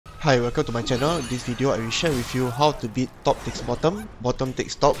Hi, welcome to my channel. In this video I will share with you how to beat top takes bottom, bottom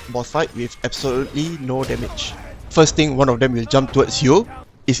takes top boss fight with absolutely no damage. First thing, one of them will jump towards you.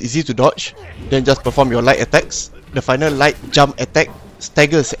 It's easy to dodge, then just perform your light attacks. The final light jump attack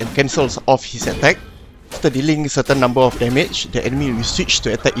staggers and cancels off his attack. After dealing a certain number of damage, the enemy will switch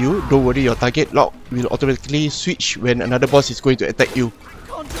to attack you. Don't worry, your target lock will automatically switch when another boss is going to attack you.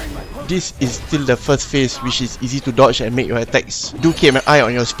 This is still the first phase, which is easy to dodge and make your attacks. Do keep an eye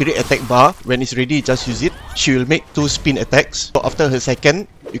on your spirit attack bar. When it's ready, just use it. She will make 2 spin attacks. So after her second,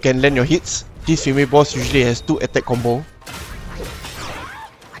 you can land your hits. This female boss usually has 2 attack combo.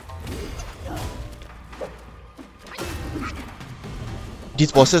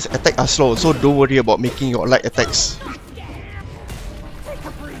 These bosses attack are slow, so don't worry about making your light attacks.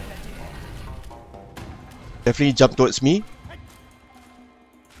 Definitely jump towards me.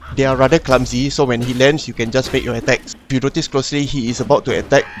 They are rather clumsy, so when he lands, you can just make your attacks. If you notice closely, he is about to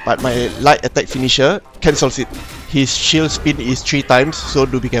attack, but my light attack finisher cancels it. His shield spin is 3 times, so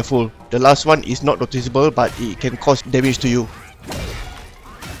do be careful. The last one is not noticeable, but it can cause damage to you.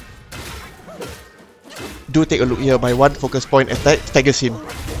 Do take a look here, my one focus point attack staggers him.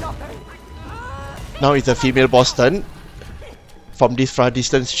 Now it's a female boss turn. From this far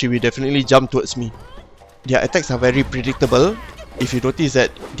distance, she will definitely jump towards me. Their attacks are very predictable. If you notice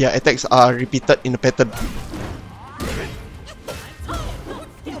that their attacks are repeated in a pattern.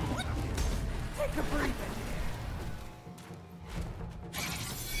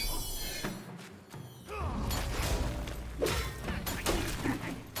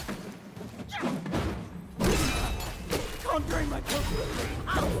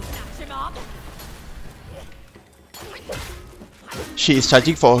 She is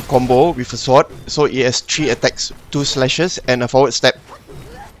charging for a combo with a sword, so it has 3 attacks, 2 slashes and a forward step.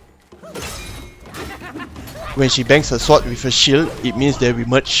 When she bangs her sword with a shield, it means they will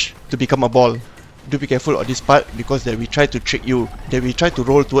merge to become a ball. Do be careful on this part because they will try to trick you. They will try to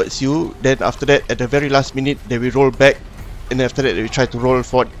roll towards you, then after that at the very last minute they will roll back, and after that they will try to roll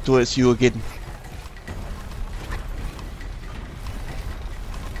forward towards you again.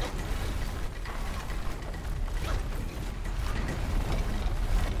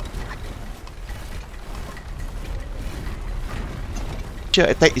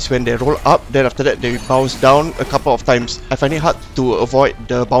 Attack is when they roll up, then after that they bounce down a couple of times. I find it hard to avoid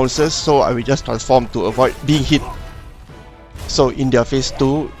the bounces, so I will just transform to avoid being hit. So in their phase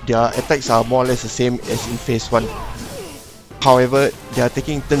 2, their attacks are more or less the same as in phase 1. However, their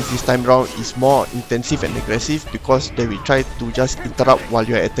attacking turns this time round is more intensive and aggressive because they will try to just interrupt while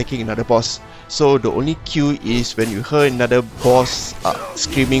you are attacking another boss. So the only cue is when you hear another boss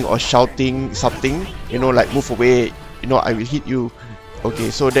screaming or shouting something, you know, like move away, you know, I will hit you.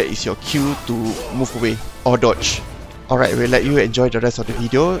 Okay, so that is your cue to move away or dodge. Alright, we'll let you enjoy the rest of the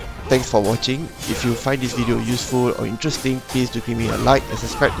video. Thanks for watching. If you find this video useful or interesting, please do give me a like and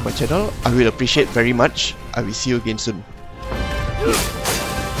subscribe to my channel. I will appreciate very much. I will see you again soon.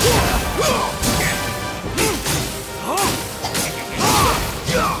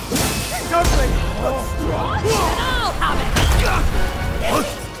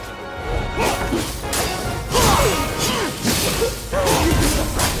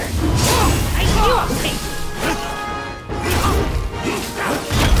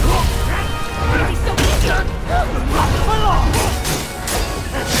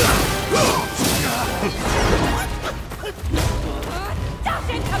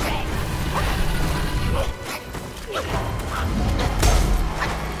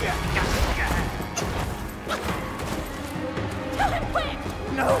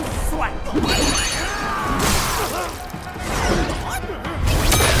 No sweat!